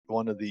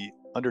one of the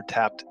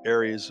undertapped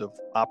areas of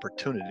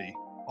opportunity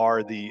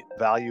are the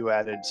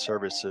value-added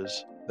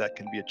services that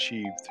can be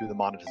achieved through the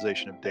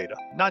monetization of data.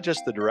 Not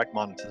just the direct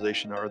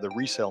monetization or the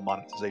resale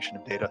monetization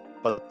of data,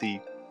 but the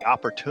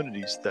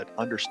opportunities that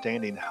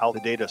understanding how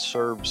the data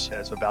serves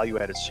as a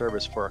value-added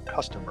service for a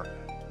customer.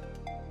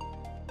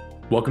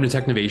 Welcome to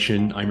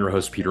Technovation. I'm your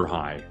host, Peter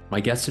High. My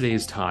guest today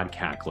is Todd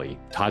Kackley.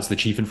 Todd's the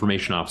Chief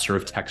Information Officer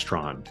of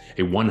Textron,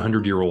 a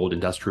 100-year-old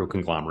industrial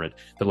conglomerate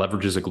that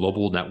leverages a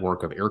global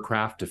network of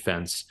aircraft,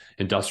 defense,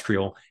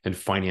 industrial, and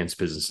finance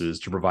businesses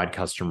to provide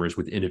customers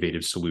with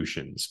innovative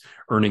solutions,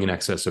 earning in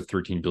excess of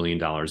 $13 billion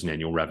in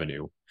annual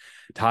revenue.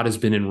 Todd has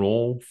been in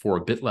role for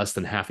a bit less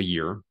than half a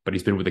year, but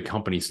he's been with the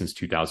company since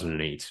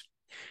 2008.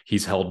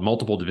 He's held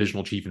multiple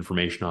divisional chief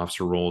information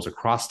officer roles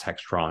across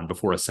Textron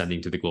before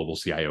ascending to the global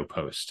CIO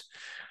post.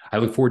 I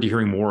look forward to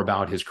hearing more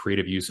about his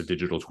creative use of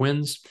digital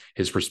twins,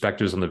 his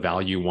perspectives on the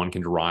value one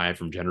can derive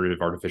from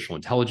generative artificial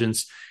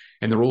intelligence,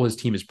 and the role his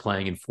team is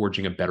playing in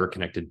forging a better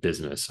connected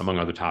business, among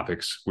other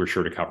topics we're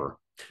sure to cover.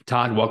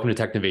 Todd, welcome to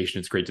Technovation.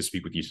 It's great to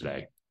speak with you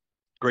today.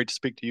 Great to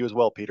speak to you as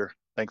well, Peter.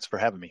 Thanks for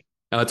having me.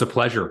 It's a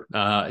pleasure.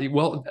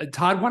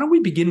 Todd, why don't we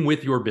begin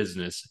with your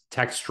business,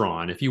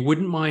 Textron? If you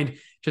wouldn't mind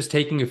just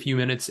taking a few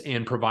minutes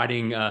and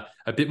providing a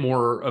bit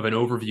more of an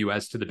overview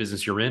as to the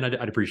business you're in,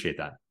 I'd appreciate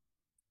that.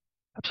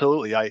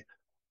 Absolutely. I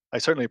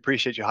certainly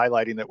appreciate you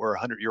highlighting that we're a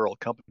 100-year-old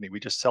company.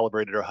 We just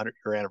celebrated our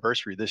 100-year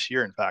anniversary this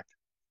year, in fact.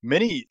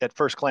 Many, at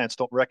first glance,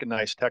 don't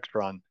recognize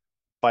Textron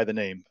by the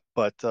name,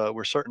 but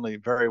we're certainly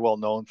very well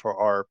known for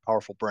our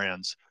powerful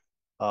brands.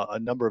 A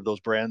number of those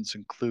brands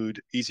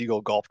include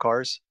E-Z-GO golf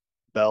cars,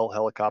 Bell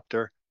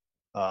helicopter,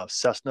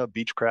 Cessna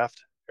Beechcraft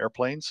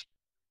airplanes,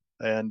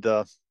 and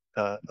a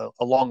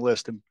long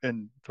list.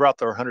 And throughout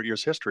our 100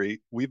 years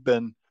history, we've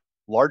been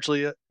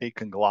largely a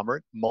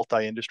conglomerate,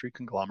 multi-industry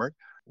conglomerate.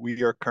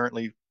 We are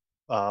currently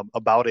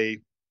about a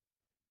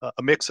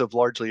mix of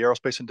largely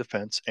aerospace and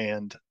defense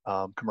and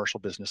commercial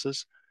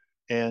businesses,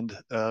 and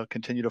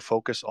continue to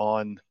focus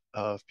on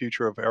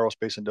future of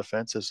aerospace and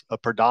defense as a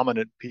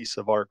predominant piece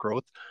of our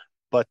growth.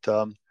 But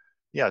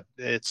yeah,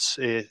 it's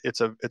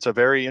a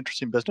very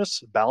interesting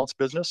business, balanced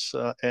business,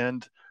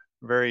 and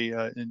very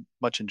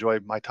much enjoy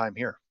my time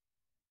here.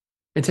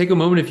 And take a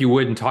moment, if you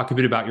would, and talk a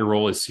bit about your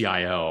role as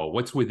CIO.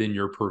 What's within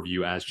your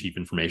purview as Chief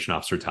Information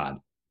Officer, Todd?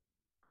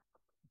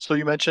 So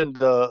you mentioned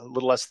a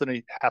little less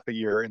than half a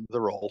year into the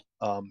role.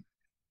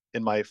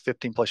 In my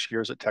 15 plus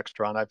years at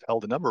Textron, I've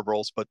held a number of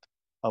roles, but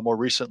more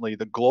recently,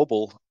 the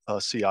global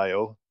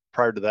CIO.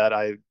 Prior to that,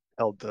 I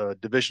held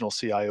divisional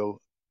CIO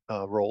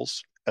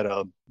roles at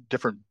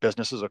different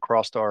businesses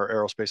across our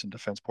aerospace and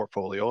defense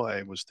portfolio.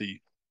 I was the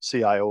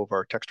CIO of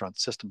our Textron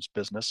Systems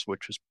business,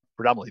 which is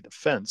predominantly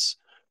defense,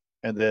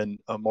 and then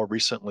more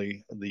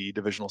recently, the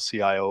divisional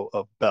CIO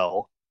of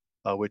Bell,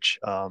 which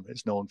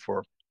is known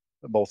for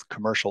both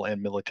commercial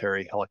and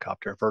military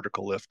helicopter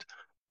vertical lift.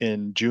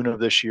 In June of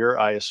this year,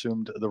 I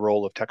assumed the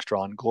role of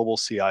Textron Global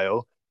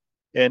CIO.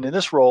 And in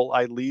this role,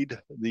 I lead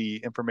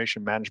the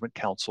Information Management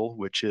Council,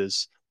 which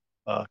is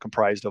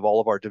comprised of all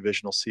of our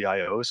divisional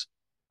CIOs.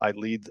 I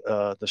lead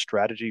the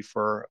strategy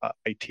for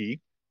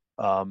IT.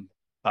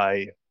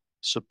 I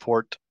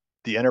support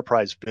the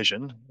enterprise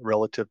vision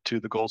relative to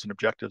the goals and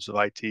objectives of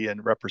IT,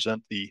 and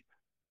represent the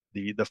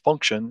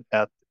function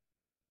at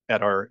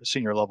our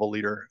senior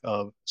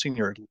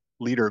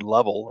leader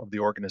level of the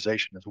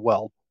organization as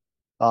well.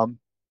 And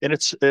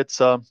it's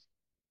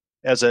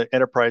as an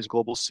enterprise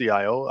global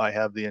CIO, I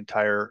have the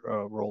entire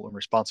role and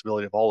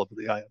responsibility of all of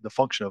the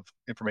function of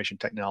information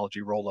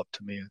technology roll up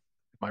to me,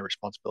 my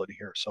responsibility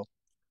here. So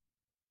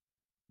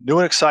new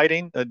and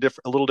exciting, a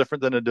little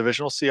different than a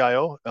divisional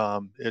CIO.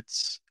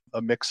 It's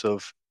a mix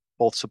of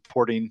both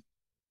supporting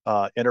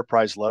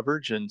enterprise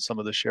leverage and some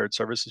of the shared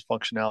services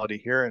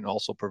functionality here, and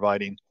also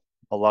providing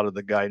a lot of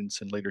the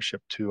guidance and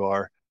leadership to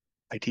our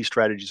IT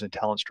strategies and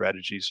talent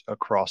strategies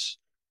across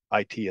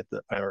IT at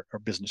our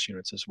business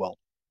units as well.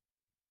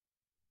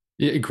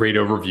 Yeah, great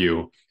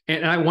overview.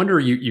 And I wonder,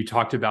 you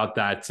talked about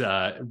that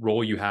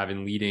role you have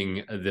in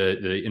leading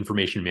the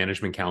Information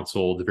Management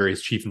Council, the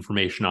various chief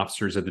information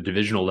officers at the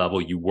divisional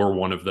level. You were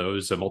one of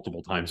those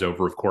multiple times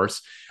over, of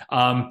course.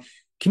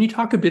 Can you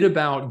talk a bit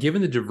about,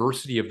 given the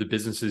diversity of the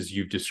businesses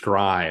you've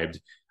described,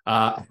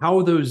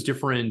 how those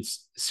different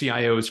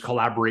CIOs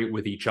collaborate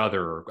with each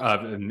other?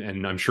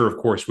 And I'm sure, of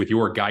course, with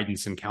your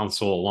guidance and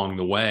counsel along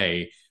the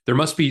way, there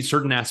must be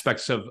certain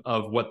aspects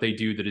of what they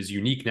do that is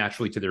unique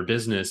naturally to their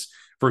business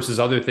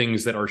versus other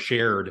things that are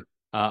shared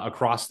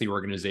across the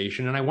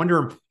organization. And I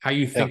wonder how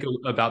you think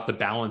about the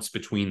balance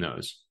between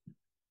those.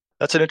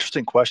 That's an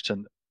interesting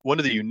question. One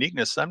of the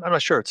uniqueness, I'm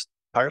not sure it's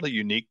entirely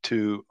unique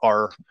to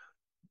our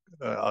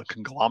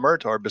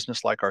conglomerate, our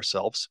business like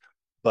ourselves,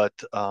 but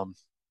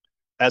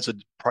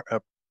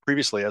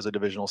previously as a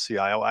divisional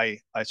CIO, I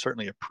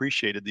certainly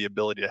appreciated the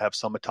ability to have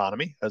some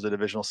autonomy as a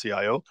divisional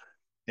CIO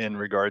in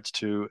regards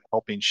to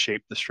helping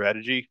shape the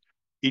strategy.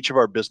 Each of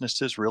our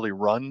businesses really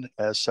run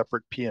as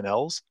separate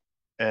P&Ls,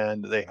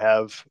 and they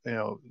have,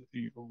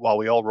 while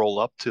we all roll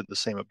up to the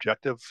same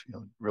objective,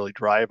 really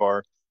drive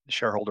our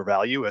shareholder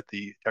value at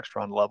the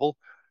Textron level.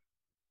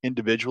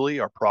 Individually,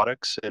 our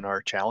products and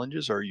our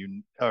challenges are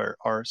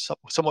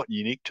somewhat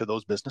unique to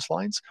those business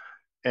lines,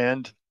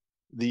 and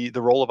the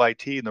role of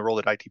IT and the role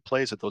that IT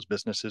plays at those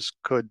businesses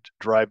could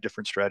drive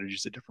different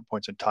strategies at different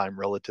points in time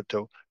relative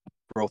to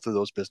growth of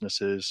those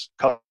businesses,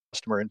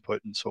 customer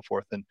input, and so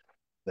forth. And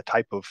the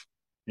type of,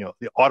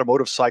 the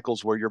automotive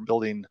cycles where you're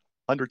building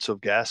hundreds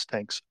of gas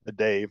tanks a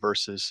day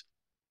versus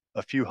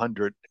a few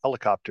hundred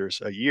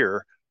helicopters a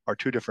year are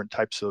two different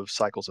types of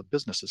cycles of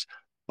businesses.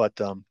 But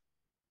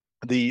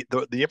the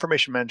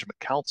Information Management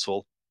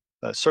Council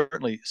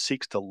certainly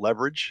seeks to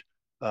leverage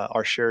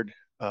our shared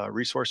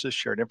resources,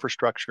 shared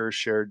infrastructure,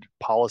 shared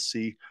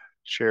policy,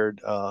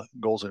 shared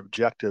goals and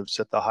objectives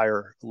at the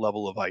higher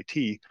level of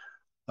IT.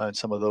 And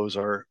some of those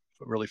are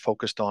really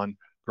focused on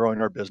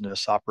growing our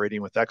business,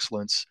 operating with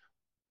excellence,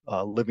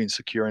 living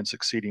secure and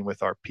succeeding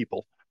with our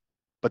people.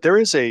 But there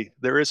is a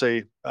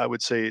I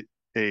would say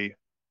a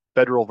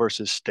federal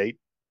versus state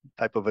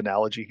type of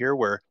analogy here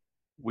where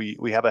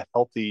we have a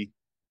healthy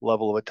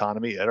level of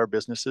autonomy at our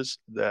businesses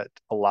that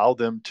allow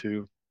them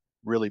to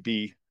really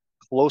be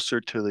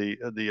closer to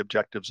the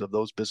objectives of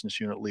those business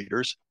unit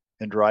leaders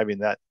and driving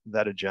that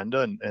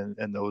agenda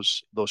and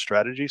those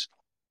strategies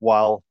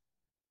while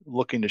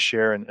looking to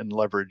share and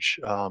leverage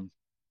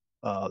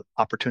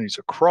opportunities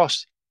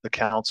across the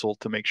council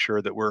to make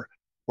sure that we're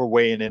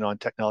weighing in on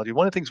technology.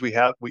 One of the things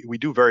we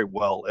do very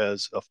well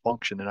as a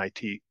function in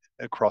IT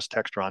across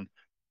Textron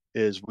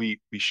is we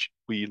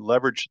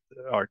leverage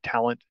our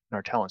talent and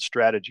our talent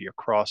strategy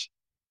across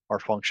our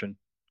function,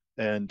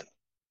 and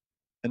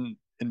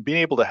and being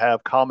able to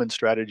have common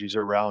strategies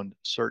around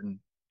certain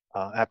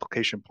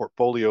application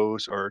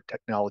portfolios or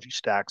technology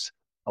stacks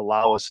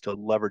allow us to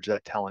leverage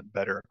that talent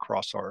better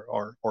across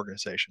our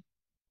organization.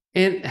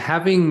 And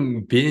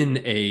having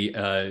been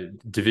a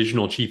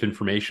divisional chief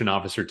information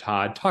officer,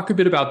 Todd, talk a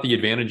bit about the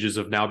advantages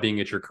of now being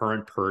at your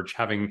current perch,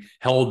 having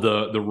held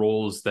the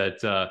roles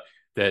that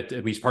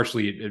at least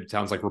partially it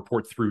sounds like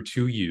report through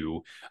to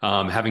you,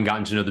 having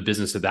gotten to know the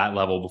business at that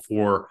level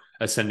before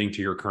ascending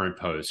to your current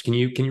post. Can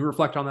you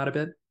reflect on that a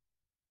bit?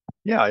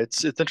 Yeah,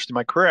 it's interesting.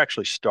 My career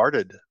actually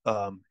started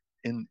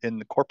in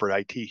the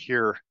corporate IT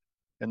here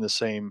in the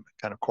same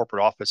kind of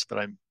corporate office that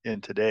I'm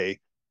in today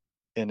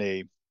in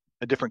a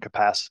different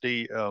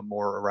capacity,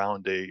 more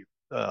around a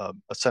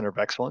center of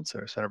excellence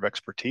or a center of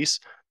expertise.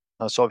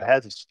 So I've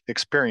had this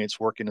experience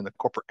working in the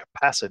corporate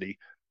capacity,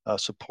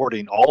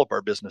 supporting all of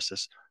our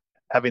businesses,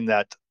 having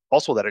that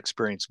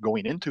experience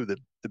going into the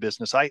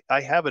business. I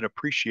have an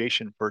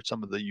appreciation for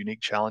some of the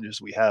unique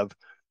challenges we have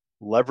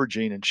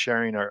leveraging and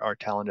sharing our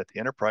talent at the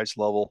enterprise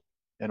level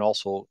and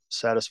also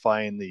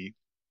satisfying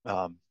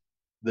um,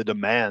 the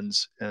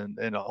demands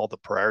and all the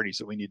priorities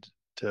that we need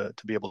to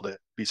be able to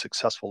be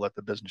successful at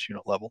the business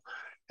unit level.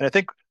 And I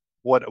think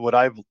what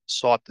I've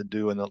sought to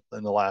do in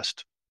the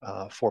last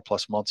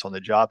 4+ months on the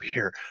job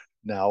here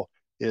now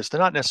is to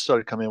not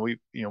necessarily come in.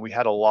 We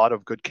had a lot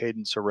of good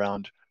cadence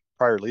around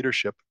prior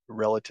leadership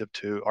relative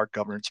to our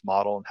governance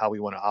model and how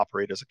we want to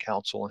operate as a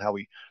council and how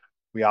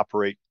we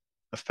operate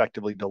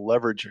effectively to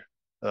leverage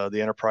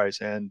the enterprise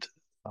and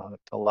to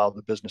allow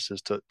the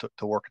businesses to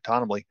work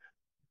autonomously,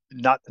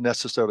 not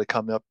necessarily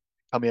come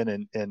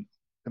in and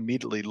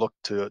immediately look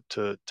to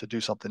do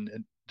something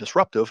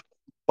disruptive,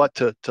 but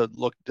to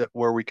look at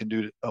where we can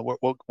do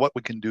what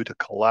we can do to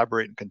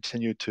collaborate and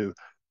continue to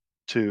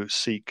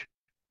seek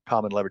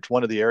common leverage.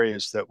 One of the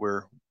areas that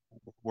we're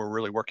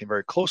really working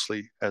very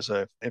closely as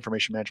a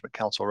information management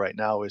council right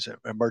now is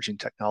emerging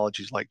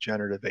technologies like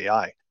generative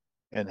AI,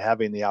 and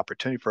having the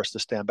opportunity for us to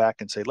stand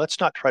back and say, let's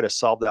not try to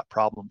solve that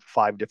problem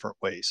 5 different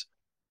ways.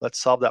 Let's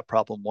solve that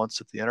problem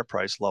once at the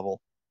enterprise level.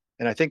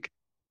 And I think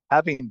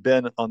having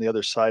been on the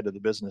other side of the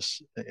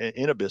business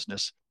in a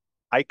business,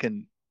 I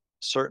can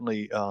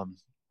certainly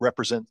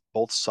represent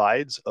both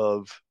sides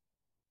of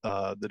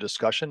the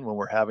discussion when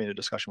we're having a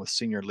discussion with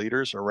senior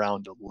leaders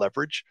around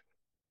leverage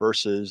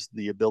versus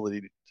the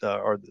ability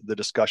or the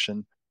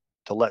discussion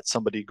to let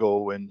somebody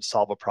go and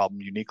solve a problem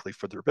uniquely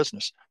for their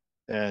business.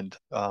 And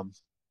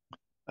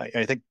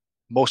I think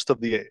most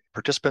of the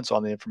participants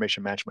on the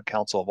Information Management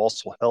Council have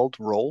also held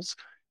roles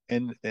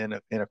in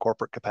a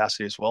corporate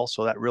capacity as well.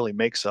 So that really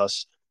makes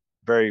us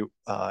very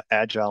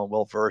agile and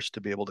well versed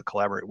to be able to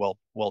collaborate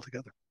well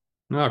together.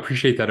 No, I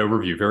appreciate that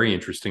overview. Very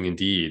interesting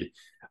indeed.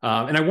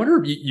 And I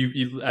wonder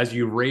if as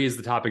you raise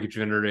the topic of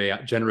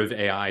generative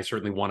AI,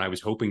 certainly one I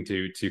was hoping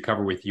to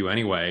cover with you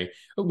anyway.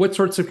 What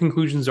sorts of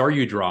conclusions are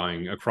you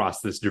drawing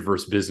across this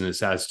diverse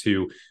business as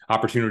to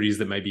opportunities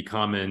that might be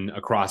common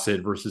across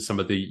it versus some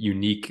of the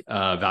unique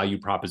value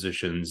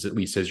propositions, at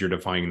least as you're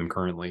defining them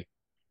currently?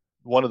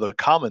 One of the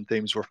common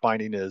themes we're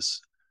finding is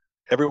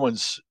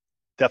everyone's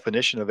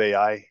definition of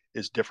AI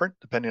is different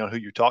depending on who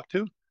you talk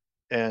to.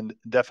 And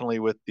definitely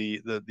with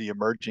the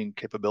emerging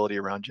capability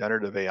around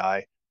generative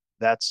AI,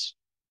 that's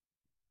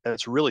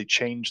that's really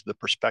changed the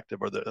perspective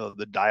or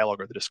the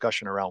dialogue or the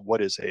discussion around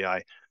what is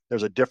AI.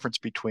 There's a difference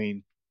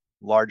between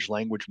large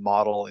language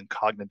model and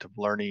cognitive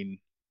learning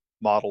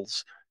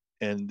models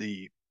and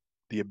the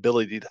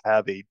ability to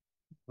have a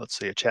let's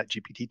say, a Chat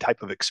GPT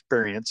type of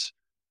experience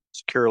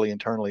securely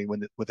internally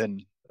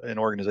within an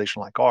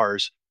organization like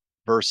ours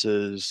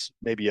versus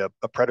maybe a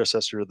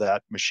predecessor to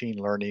that, machine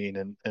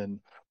learning and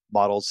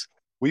models.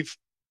 We've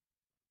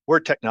we're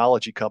a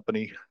technology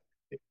company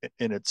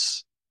in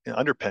its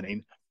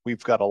underpinning.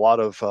 We've got a lot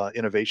of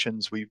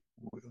innovations.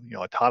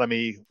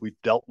 Autonomy.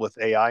 We've dealt with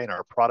AI in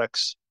our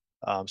products,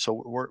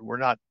 so we're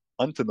not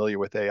unfamiliar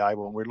with AI.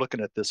 When we're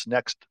looking at this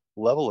next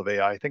level of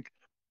AI, I think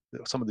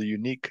some of the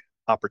unique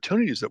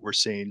opportunities that we're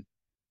seeing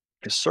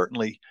is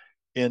certainly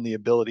in the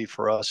ability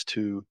for us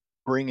to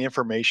bring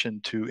information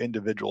to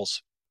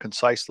individuals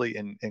concisely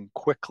and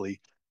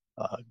quickly.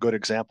 Good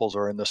examples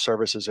are in the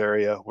services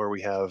area where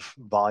we have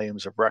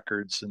volumes of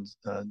records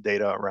and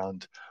data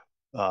around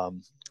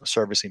um,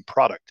 servicing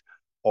product,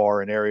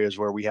 or in areas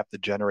where we have to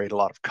generate a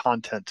lot of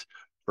content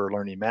for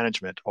learning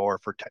management or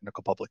for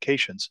technical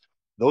publications.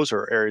 Those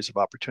are areas of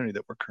opportunity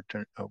that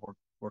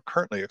we're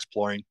currently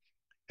exploring.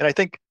 And I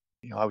think,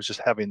 I was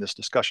just having this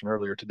discussion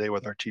earlier today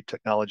with our chief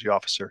technology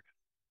officer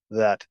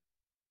that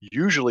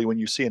usually when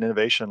you see an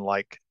innovation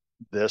like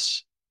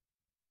this,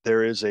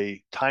 there is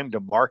a time to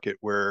market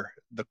where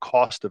the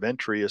cost of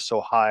entry is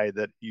so high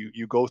that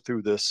you go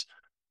through this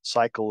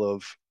cycle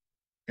of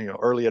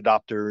early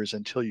adopters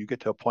until you get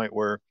to a point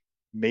where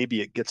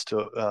maybe it gets to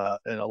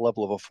a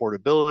level of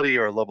affordability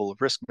or a level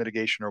of risk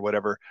mitigation or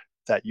whatever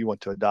that you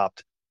want to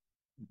adopt.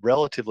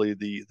 Relatively,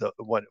 the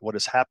what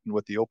has happened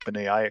with the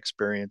OpenAI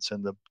experience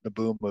and the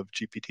boom of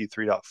GPT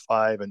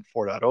 3.5 and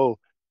 4.0,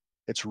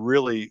 it's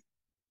really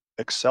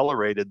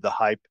accelerated the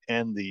hype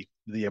and the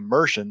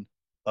immersion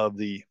of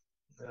the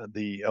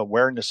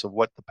awareness of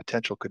what the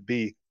potential could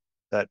be,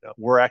 that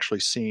we're actually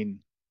seeing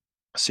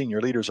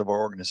senior leaders of our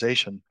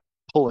organization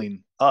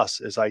pulling us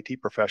as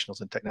IT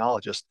professionals and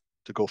technologists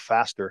to go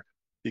faster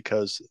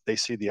because they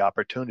see the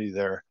opportunity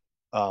there.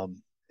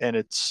 And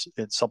it's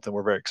something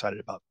we're very excited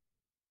about.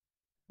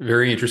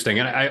 Very interesting.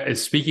 And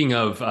speaking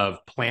of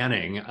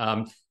planning,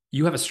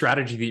 you have a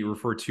strategy that you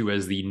refer to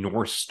as the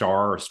North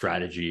Star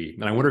strategy.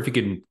 And I wonder if you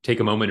can take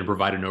a moment and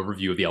provide an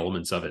overview of the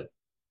elements of it.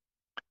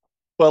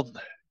 Well,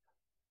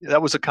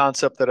 that was a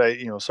concept that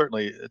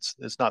certainly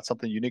it's not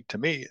something unique to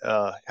me.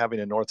 Having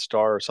a North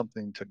Star or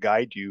something to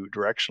guide you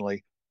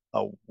directionally.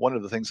 One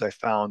of the things I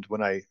found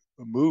when I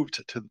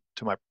moved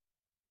to my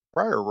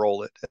prior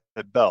role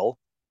at Bell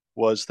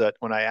was that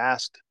when I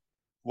asked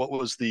what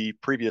was the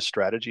previous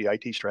strategy,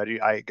 IT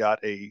strategy, I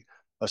got a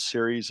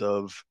series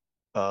of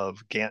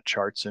Gantt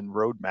charts and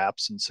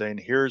roadmaps and saying,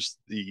 here's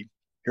the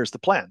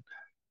plan.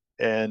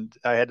 And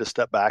I had to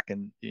step back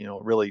and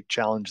really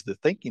challenge the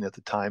thinking at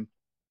the time.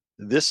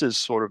 This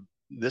is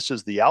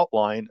the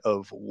outline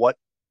of what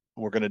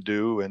we're going to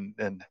do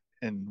and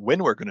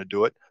when we're going to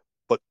do it,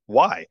 but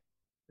why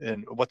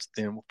and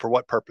for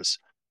what purpose.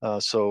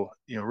 So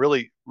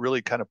really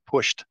kind of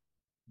pushed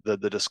the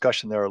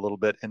discussion there a little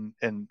bit. And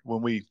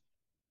when we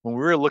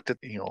really looked at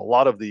a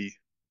lot of the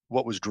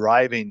what was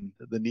driving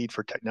the need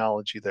for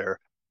technology there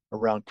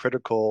around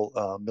critical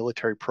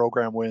military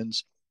program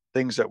wins,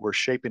 things that were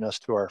shaping us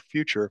to our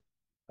future,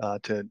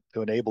 to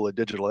enable a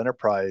digital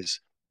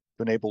enterprise,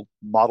 to enable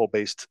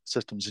model-based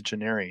systems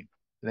engineering,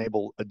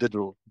 enable a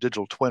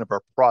digital twin of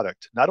our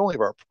product, not only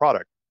of our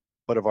product,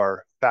 but of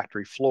our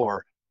factory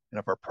floor and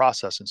of our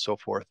process and so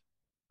forth.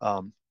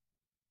 Um,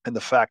 and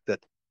the fact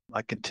that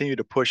I continue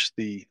to push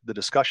the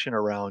discussion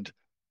around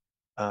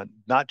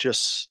not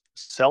just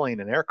selling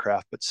an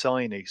aircraft, but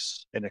selling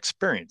an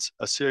experience,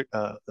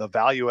 a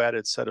value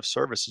added set of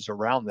services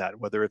around that,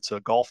 whether it's a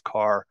golf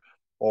car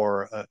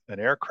or an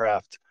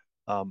aircraft.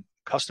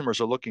 Customers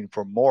are looking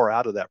for more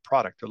out of that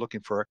product. They're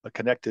looking for a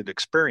connected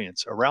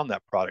experience around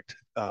that product,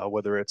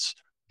 whether it's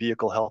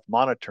vehicle health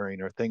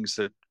monitoring or things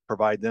that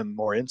provide them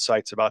more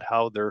insights about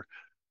how they're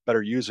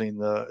better using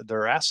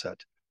their asset.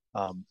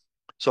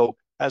 So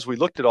as we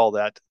looked at all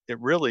that,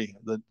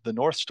 the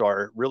North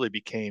Star really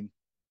became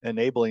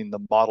enabling the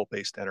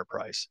model-based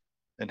enterprise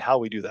and how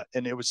we do that.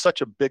 And it was such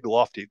a big,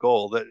 lofty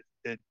goal that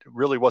it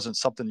really wasn't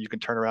something you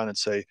can turn around and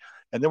say,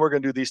 and then we're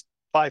going to do these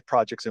 5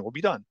 projects and we'll be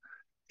done.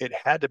 It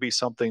had to be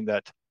something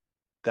that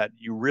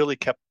you really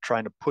kept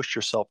trying to push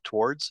yourself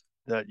towards,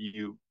 that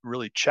you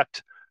really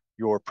checked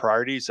your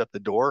priorities at the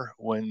door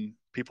when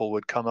people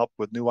would come up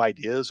with new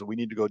ideas. We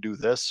need to go do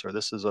this, or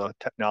this is a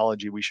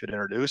technology we should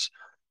introduce,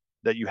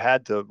 that you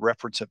had to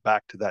reference it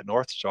back to that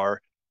North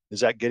Star. Is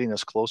that getting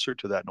us closer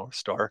to that North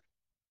Star?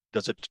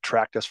 Does it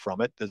detract us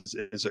from it?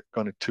 Is it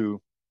going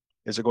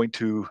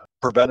to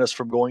prevent us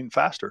from going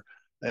faster?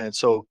 And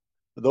so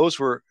those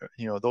were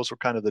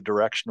kind of the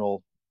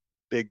directional,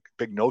 big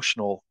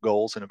notional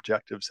goals and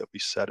objectives that we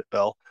set at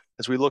Bell.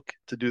 As we look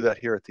to do that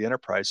here at the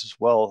enterprise as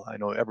well, I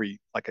know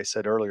like I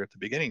said earlier at the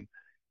beginning,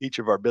 each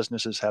of our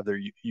businesses have their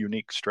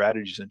unique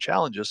strategies and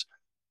challenges.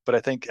 But I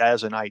think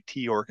as an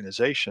IT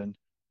organization,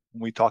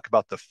 when we talk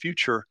about the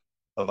future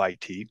of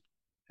IT,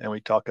 and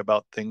we talk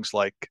about things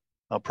like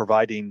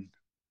providing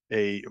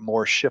a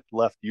more shift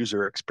left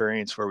user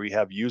experience where we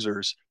have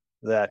users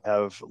that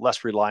have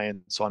less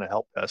reliance on a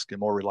help desk and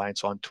more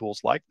reliance on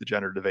tools like the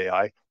generative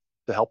AI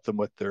to help them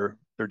with their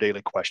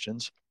daily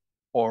questions.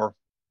 or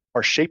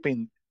are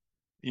shaping,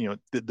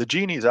 the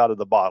genie's out of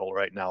the bottle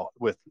right now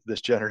with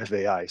this generative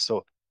AI.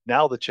 So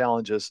now the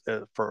challenge is,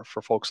 for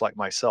folks like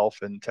myself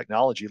and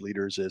technology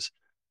leaders, is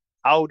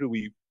how do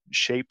we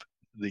shape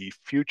the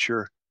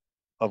future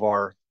of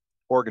our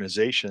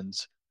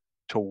organizations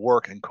to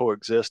work and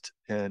coexist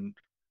and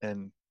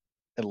and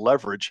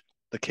leverage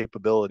the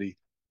capability,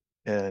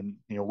 and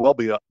well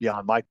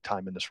beyond my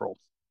time in this role.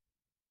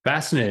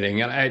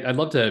 Fascinating. And I'd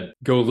love to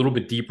go a little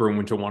bit deeper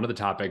into one of the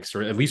topics,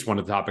 or at least one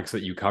of the topics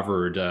that you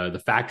covered,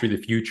 the factory of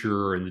the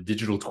future and the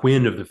digital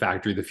twin of the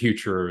factory of the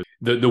future,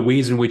 the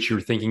ways in which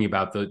you're thinking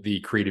about the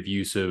creative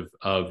use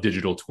of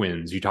digital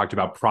twins. You talked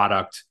about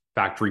product,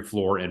 factory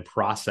floor, and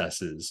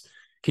processes.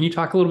 Can you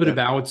talk a little bit Yeah,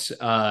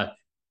 about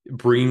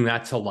bringing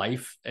that to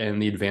life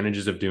and the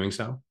advantages of doing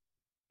so?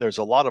 there's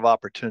a lot of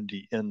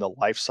opportunity in the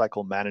life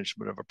cycle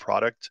management of a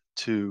product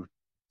to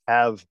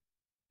have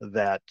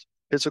that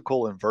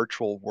physical and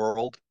virtual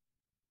world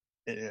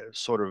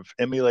sort of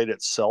emulate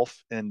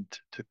itself and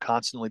to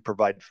constantly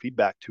provide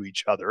feedback to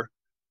each other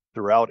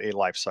throughout a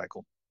life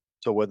cycle.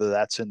 So whether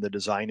that's in the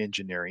design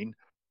engineering,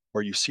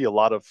 where you see a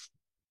lot of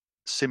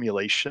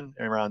simulation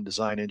around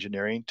design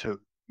engineering to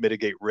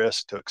mitigate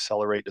risk, to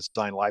accelerate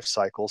design life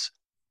cycles,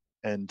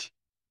 and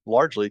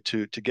largely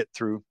to get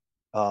through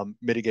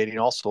mitigating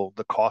also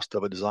the cost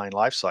of a design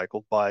life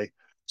cycle by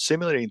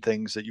simulating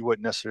things that you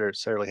wouldn't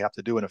necessarily have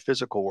to do in a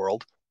physical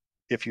world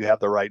if you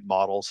have the right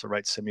models, the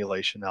right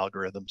simulation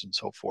algorithms, and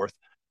so forth.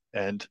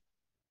 And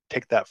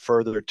take that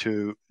further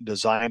to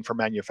design for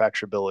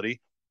manufacturability,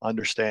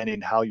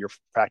 understanding how your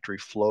factory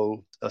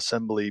flow,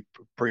 assembly,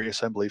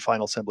 pre-assembly,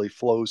 final assembly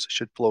flows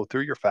should flow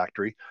through your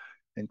factory,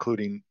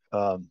 including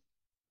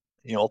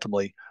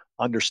ultimately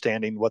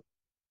understanding what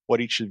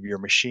each of your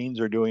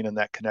machines are doing in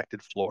that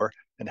connected floor,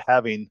 and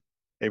having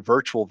a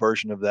virtual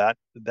version of that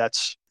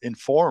that's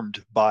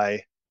informed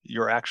by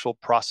your actual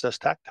process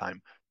tact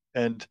time,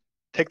 and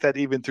take that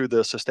even through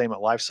the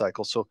sustainment life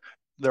cycle. So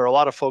there are a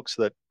lot of folks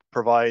that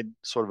provide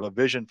sort of a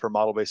vision for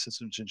model-based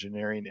systems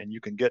engineering, and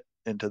you can get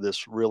into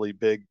this really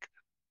big,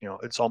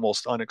 it's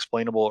almost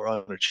unexplainable or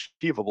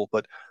unachievable,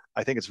 but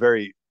I think it's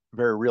very,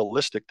 very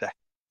realistic to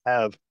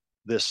have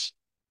this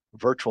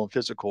virtual and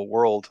physical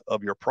world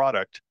of your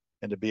product,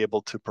 and to be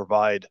able to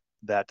provide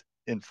that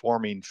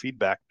informing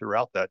feedback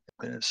throughout that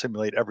and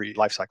simulate every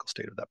life cycle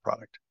state of that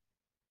product.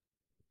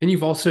 And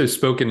you've also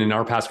spoken in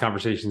our past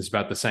conversations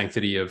about the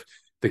sanctity of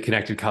the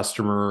connected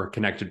customer,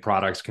 connected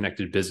products,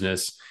 connected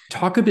business.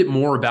 Talk a bit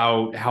more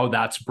about how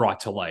that's brought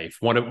to life.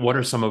 What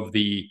are some of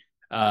the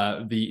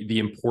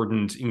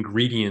important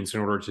ingredients in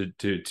order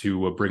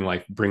to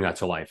bring that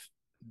to life?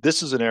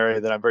 This is an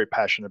area that I'm very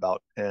passionate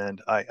about,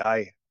 and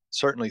I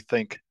certainly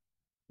think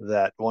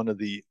that one of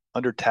the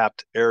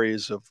undertapped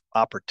areas of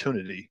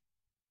opportunity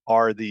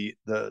are the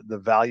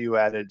value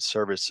added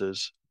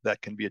services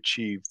that can be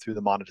achieved through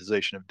the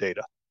monetization of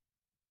data,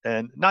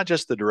 and not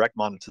just the direct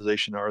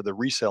monetization or the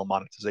resale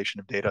monetization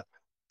of data,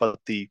 but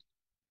the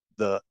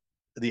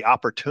the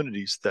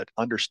opportunities that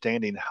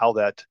understanding how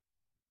that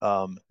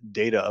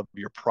data of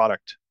your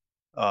product,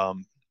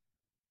 um,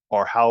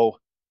 or how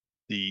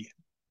the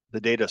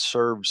the data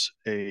serves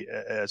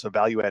as a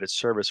value added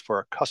service for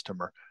a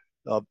customer,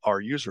 of our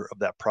user of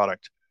that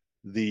product.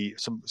 The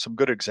some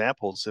good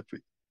examples,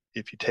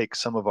 if you take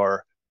some of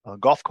our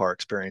golf car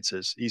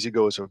experiences.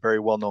 EasyGo is a very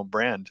well known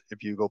brand.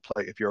 If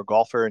you're a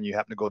golfer and you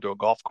happen to go to a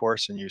golf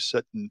course and you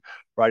sit and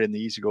ride in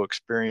the EasyGo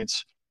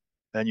experience,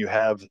 and you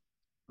have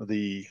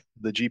the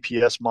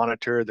GPS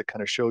monitor that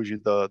kind of shows you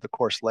the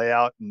course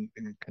layout, and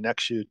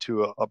connects you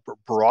to a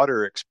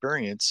broader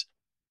experience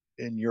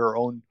in your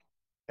own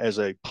as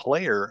a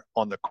player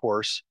on the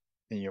course,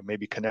 and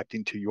maybe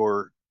connecting to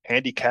your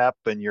handicap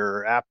and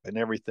your app and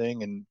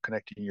everything, and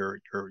connecting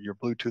your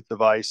Bluetooth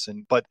device,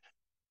 and but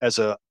as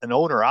an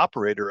owner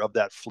operator of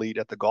that fleet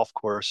at the golf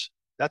course,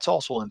 that's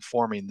also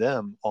informing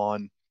them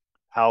on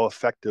how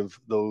effective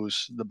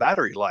the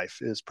battery life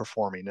is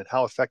performing, and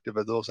how effective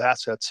are those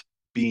assets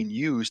being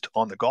used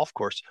on the golf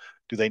course.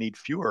 Do they need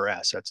fewer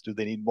assets? Do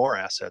they need more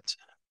assets?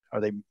 Are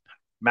they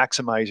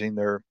maximizing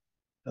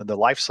the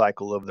life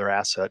cycle of their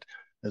asset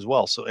as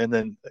well? So, and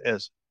then,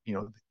 as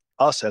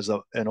us as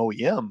an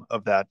OEM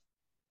of that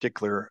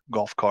particular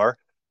golf car,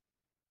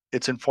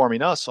 it's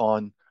informing us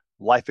on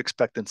life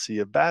expectancy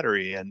of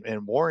battery, and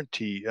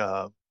warranty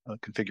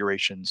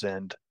configurations,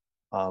 and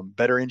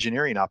better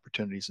engineering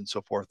opportunities, and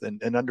so forth,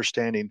 and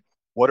understanding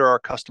what are our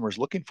customers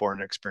looking for in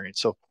an experience.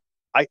 So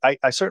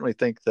I certainly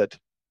think that,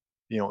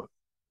 you know,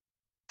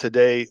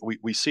 today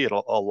we see it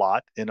a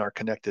lot in our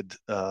connected,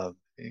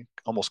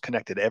 almost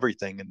connected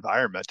everything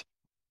environment,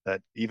 that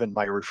even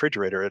my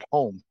refrigerator at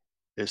home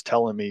is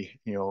telling me,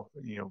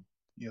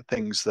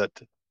 things that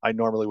I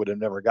normally would have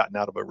never gotten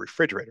out of a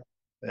refrigerator.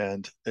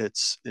 And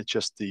it's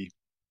just the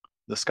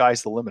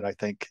sky's the limit, I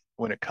think,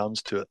 when it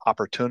comes to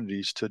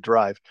opportunities to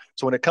drive.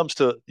 So when it comes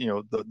to,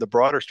 the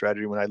broader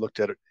strategy, when I looked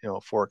at it,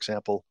 for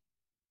example,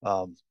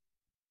 um,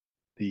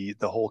 the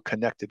whole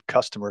connected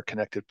customer,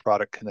 connected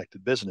product,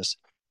 connected business,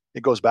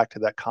 it goes back to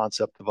that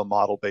concept of a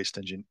model-based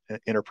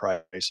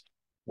enterprise.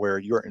 where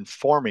you're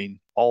informing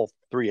all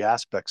three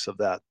aspects of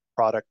that: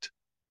 product,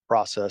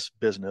 process,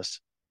 business,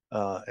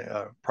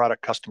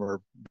 product,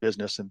 customer,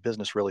 business, and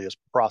business really is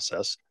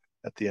process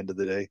at the end of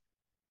the day,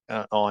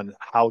 on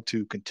how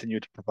to continue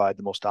to provide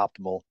the most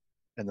optimal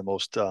and the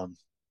most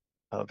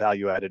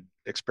value added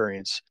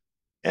experience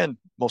and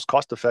most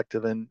cost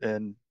effective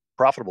and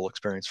profitable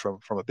experience from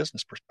a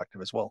business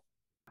perspective as well.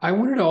 I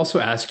wanted to also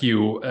ask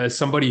you, as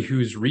somebody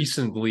who's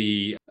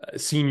recently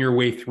seen your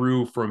way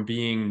through from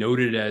being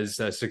noted as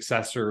a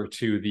successor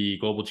to the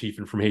Global Chief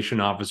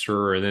Information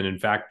Officer, and then in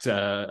fact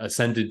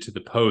ascended to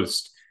the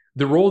post,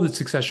 the role that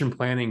succession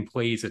planning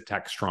plays at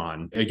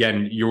Textron.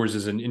 Again, yours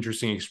is an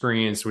interesting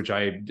experience, which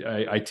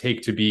I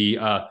take to be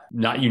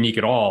not unique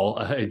at all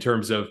in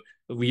terms of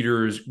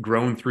leaders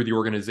grown through the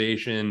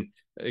organization,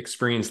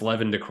 experience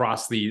leavened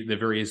across the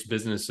various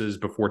businesses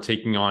before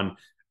taking on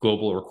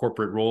global or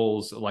corporate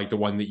roles like the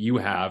one that you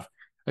have.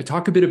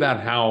 Talk a bit about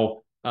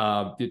how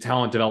the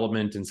talent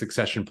development and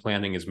succession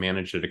planning is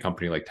managed at a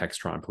company like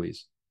Textron,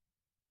 please.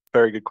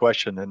 Very good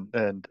question.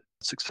 And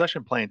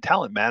succession planning,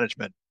 talent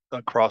management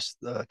across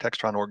the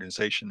Textron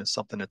organization is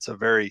something that's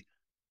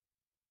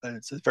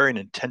it's a very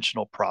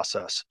intentional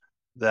process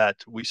that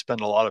we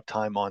spend a lot of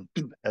time on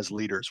as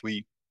leaders.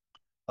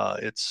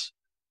 It's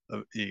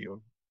you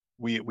know,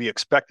 we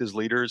expect as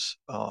leaders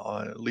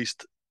at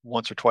least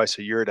once or twice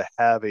a year to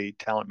have a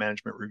talent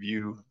management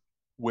review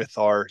with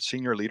our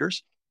senior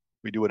leaders.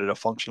 We do it at a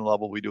function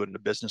level, we do it at a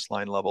business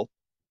line level,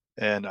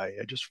 and I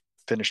just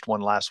finished one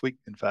last week,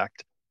 in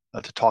fact,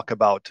 to talk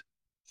about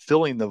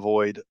filling the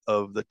void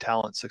of the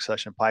talent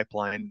succession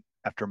pipeline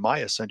after my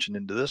ascension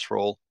into this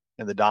role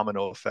and the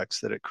domino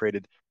effects that it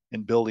created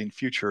in building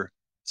future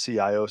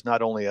CIOs,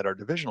 not only at our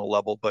divisional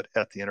level, but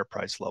at the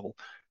enterprise level.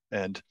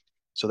 And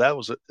so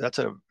that's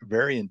a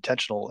very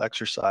intentional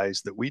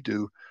exercise that we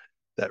do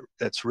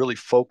that's really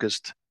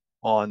focused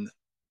on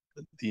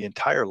the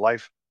entire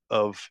life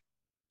of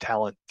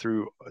talent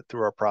through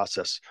our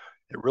process.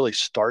 It really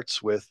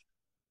starts with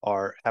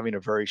our having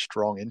a very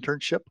strong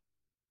internship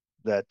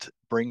that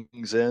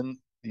brings in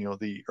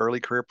the early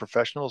career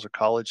professionals or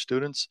college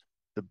students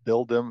to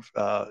build them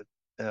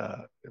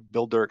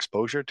build their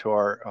exposure to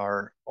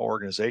our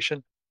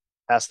organization,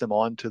 pass them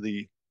on to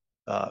the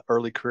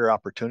early career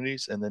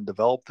opportunities, and then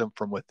develop them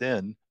from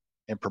within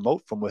and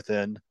promote from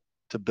within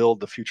to build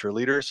the future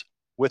leaders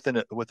with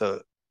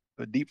a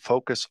deep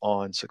focus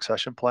on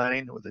succession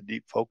planning, with a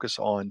deep focus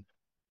on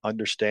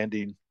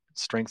understanding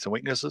strengths and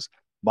weaknesses.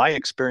 My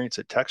experience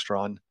at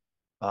Textron,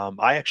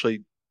 I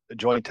actually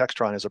joined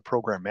Textron as a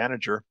program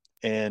manager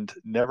and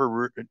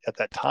never at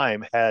that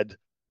time had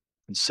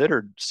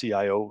considered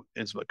CIO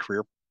as a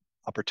career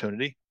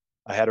opportunity.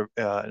 I had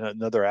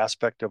another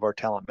aspect of our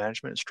talent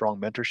management,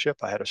 strong mentorship.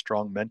 I had a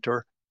strong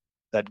mentor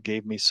that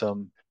gave me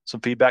some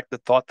feedback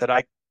that thought that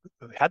I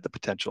had the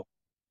potential,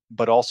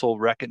 but also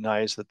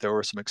recognized that there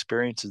were some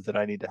experiences that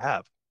I need to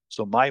have.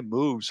 So my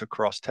moves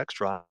across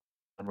Textron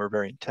were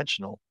very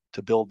intentional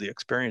to build the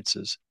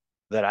experiences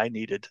that I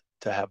needed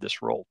to have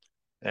this role.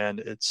 And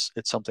it's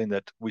something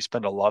that we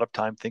spend a lot of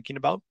time thinking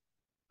about.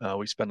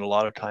 We spend a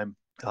lot of time,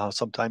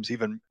 sometimes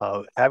even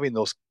having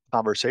those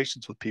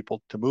conversations with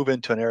people to move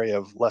into an area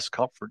of less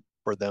comfort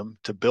for them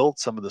to build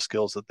some of the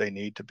skills that they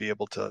need to be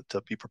able to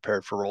be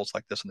prepared for roles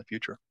like this in the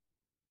future.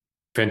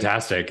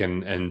 Fantastic,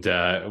 and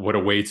what a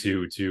way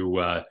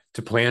to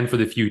plan for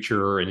the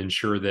future and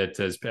ensure that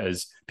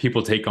as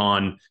people take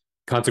on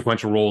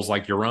consequential roles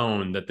like your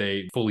own, that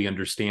they fully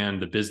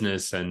understand the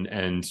business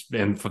and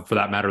for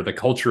that matter, the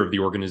culture of the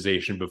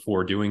organization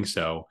before doing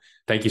so.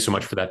 Thank you so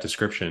much for that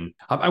description.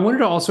 I wanted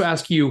to also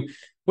ask you,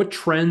 what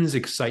trends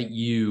excite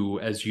you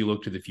as you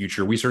look to the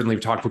future? We certainly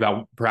have talked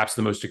about perhaps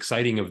the most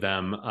exciting of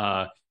them,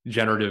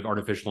 generative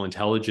artificial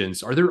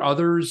intelligence. Are there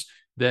others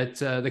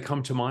that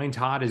come to mind,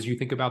 Todd, as you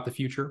think about the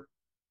future?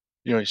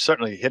 You're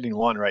certainly hitting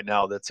one right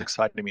now that's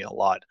exciting me a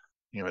lot.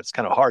 It's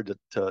kind of hard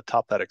to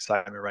top that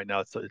excitement right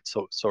now. It's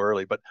so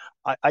early, but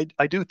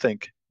I do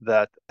think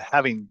that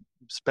having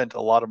spent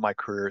a lot of my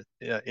career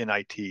in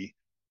IT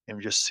and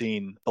just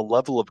seeing the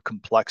level of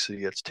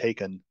complexity it's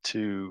taken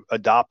to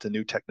adopt a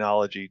new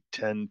technology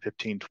 10,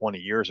 15, 20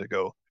 years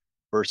ago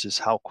versus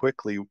how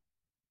quickly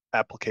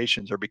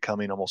applications are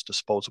becoming almost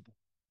disposable.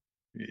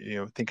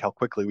 Think how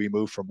quickly we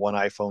move from one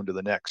iPhone to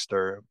the next,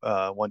 or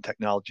one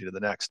technology to the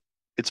next.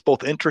 It's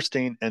both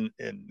interesting and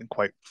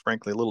quite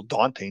frankly a little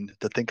daunting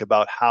to think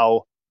about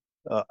how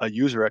a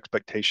user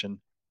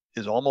expectation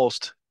is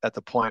almost at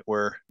the point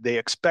where they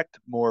expect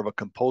more of a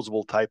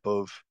composable type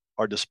of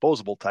or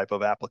disposable type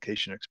of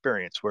application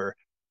experience where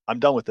I'm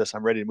done with this,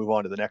 I'm ready to move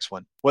on to the next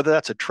one. Whether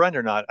that's a trend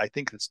or not, I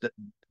think it's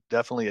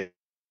definitely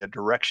a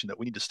direction that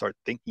we need to start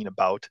thinking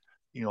about.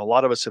 A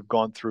lot of us have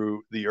gone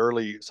through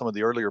some of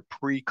the earlier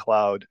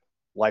pre-cloud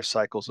life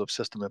cycles of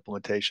system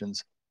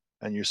implementations,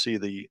 and you see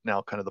the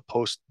now kind of the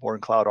post-born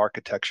cloud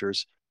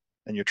architectures,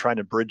 and you're trying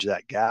to bridge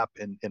that gap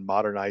in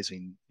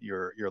modernizing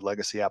your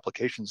legacy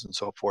applications and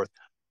so forth.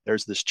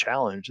 There's this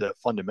challenge that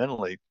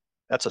fundamentally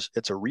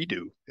it's a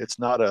redo. It's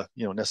not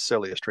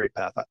necessarily a straight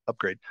path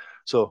upgrade.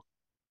 So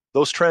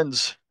those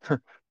trends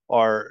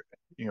are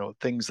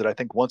things that I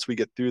think once we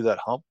get through that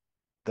hump,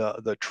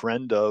 the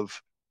trend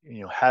of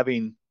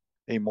having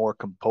a more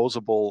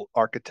composable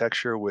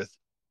architecture with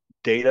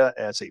data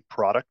as a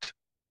product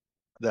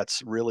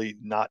that's really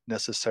not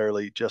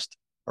necessarily just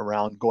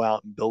around go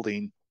out and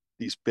building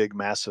these big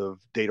massive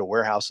data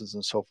warehouses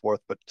and so forth,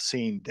 but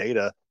seeing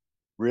data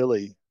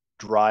really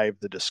drive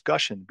the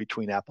discussion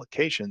between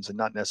applications and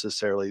not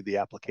necessarily the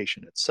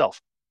application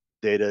itself.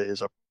 Data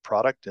is a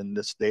product, and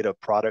this data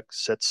product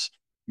sits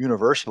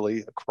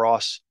universally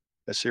across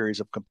a series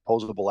of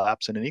composable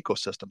apps in an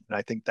ecosystem. And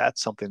I think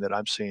that's something that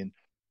I'm seeing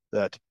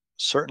that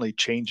certainly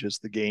changes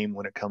the game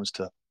when it comes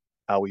to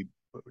how we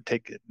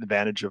take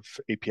advantage of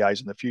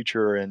APIs in the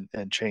future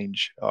and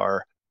change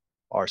our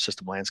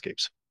system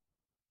landscapes.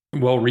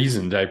 Well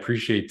reasoned. I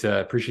appreciate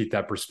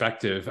that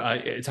perspective.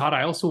 Todd,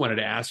 I also wanted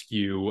to ask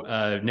you,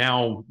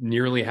 now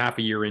nearly half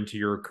a year into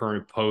your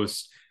current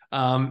post,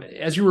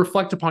 as you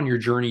reflect upon your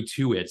journey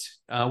to it,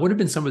 what have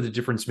been some of the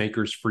difference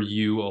makers for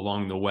you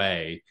along the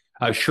way?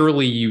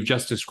 Surely you've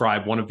just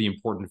described one of the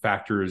important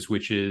factors,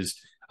 which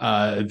is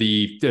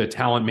the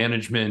talent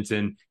management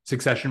and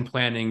succession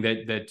planning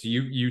that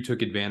you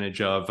took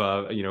advantage of,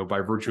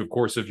 by virtue, of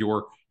course, of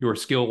your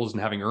skills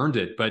and having earned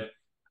it. But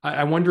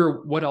I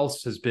wonder what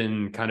else has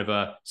been kind of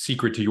a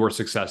secret to your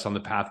success on the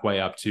pathway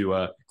up to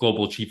a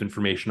global chief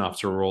information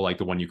officer role like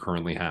the one you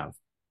currently have.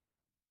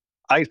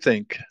 I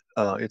think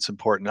it's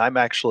important. I'm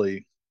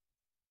actually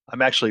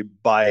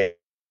by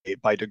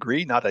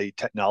degree not a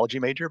technology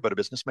major, but a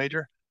business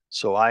major.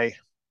 So I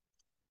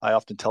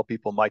often tell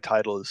people my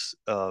title is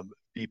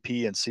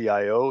VP and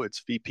CIO.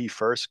 It's VP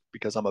first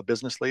because I'm a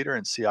business leader,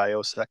 and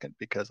CIO second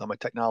because I'm a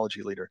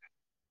technology leader.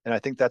 And I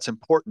think that's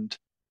important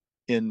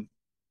in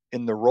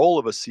the role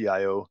of a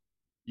CIO.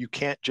 You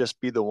can't just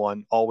be the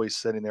one always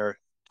sitting there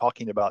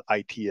talking about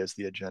IT as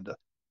the agenda.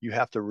 You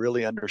have to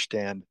really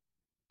understand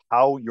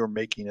how you're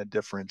making a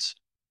difference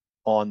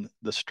on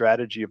the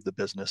strategy of the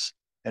business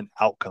and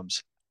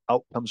outcomes.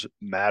 Outcomes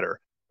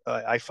matter.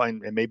 I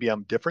find, and maybe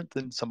I'm different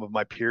than some of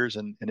my peers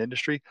in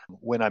industry,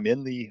 when I'm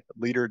in the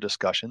leader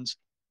discussions,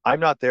 I'm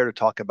not there to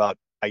talk about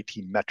IT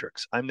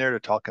metrics. I'm there to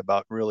talk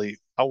about really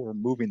how we're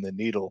moving the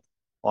needle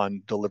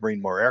on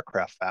delivering more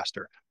aircraft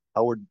faster,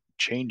 how we're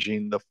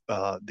changing the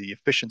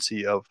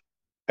efficiency of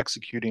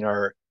executing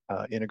our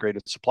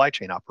integrated supply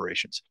chain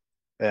operations.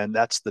 And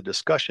that's the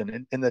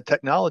discussion. And the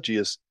technology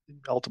is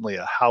ultimately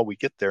how we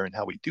get there and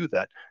how we do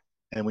that.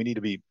 And we need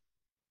to be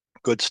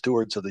good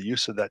stewards of the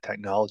use of that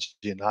technology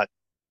and not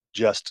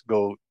just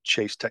go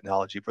chase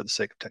technology for the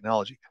sake of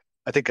technology.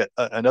 I think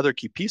another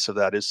key piece of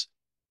that is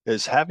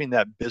having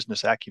that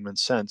business acumen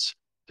sense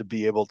to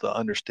be able to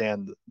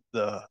understand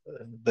the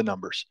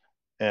numbers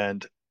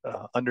and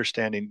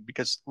understanding,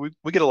 because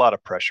we get a lot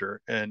of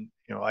pressure. And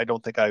I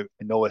don't think I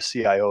know a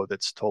CIO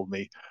that's told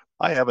me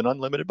I have an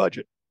unlimited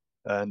budget.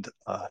 And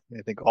I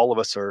think all of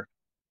us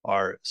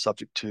are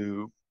subject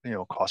to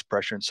cost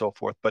pressure and so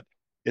forth. But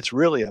it's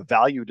really a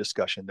value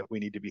discussion that we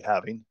need to be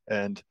having,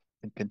 and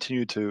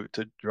continue to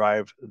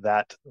drive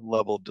that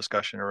level of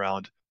discussion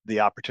around the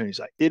opportunities.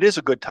 It is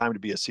a good time to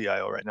be a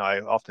CIO right now. I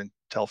often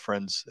tell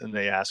friends, and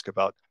they ask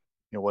about,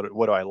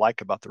 what do I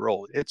like about the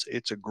role?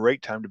 It's a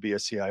great time to be a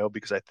CIO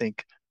because I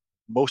think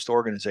most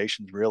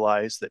organizations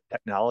realize that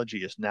technology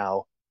is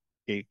now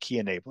a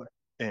key enabler,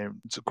 and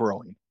it's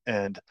growing.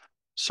 And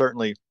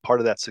certainly part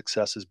of that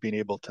success is being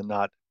able to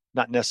not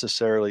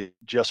necessarily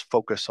just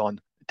focus on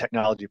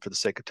technology for the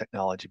sake of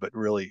technology, but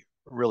really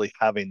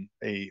having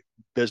a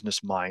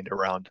business mind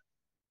around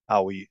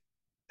how we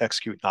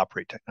execute and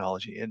operate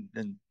technology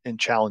and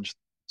challenge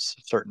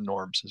certain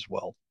norms as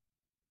well.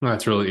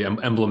 That's really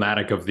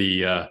emblematic of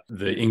the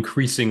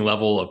increasing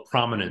level of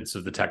prominence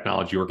of the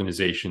technology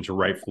organization to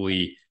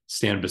rightfully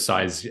stand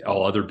beside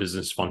all other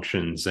business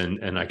functions.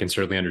 And I can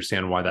certainly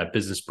understand why that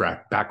business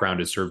background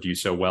has served you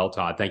so well,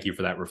 Todd. Thank you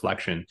for that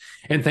reflection.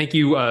 And thank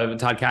you,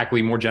 Todd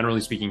Kackley, more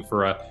generally speaking,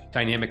 for a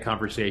dynamic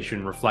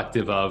conversation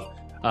reflective of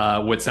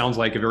what sounds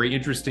like a very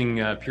interesting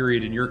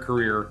period in your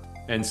career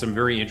and some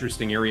very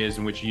interesting areas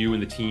in which you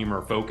and the team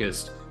are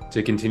focused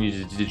to continue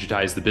to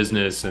digitize the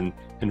business and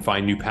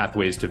find new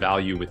pathways to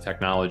value with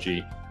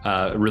technology.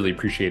 Really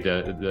appreciate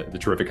the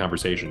terrific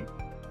conversation.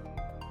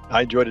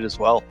 I enjoyed it as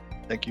well.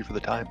 Thank you for the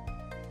time.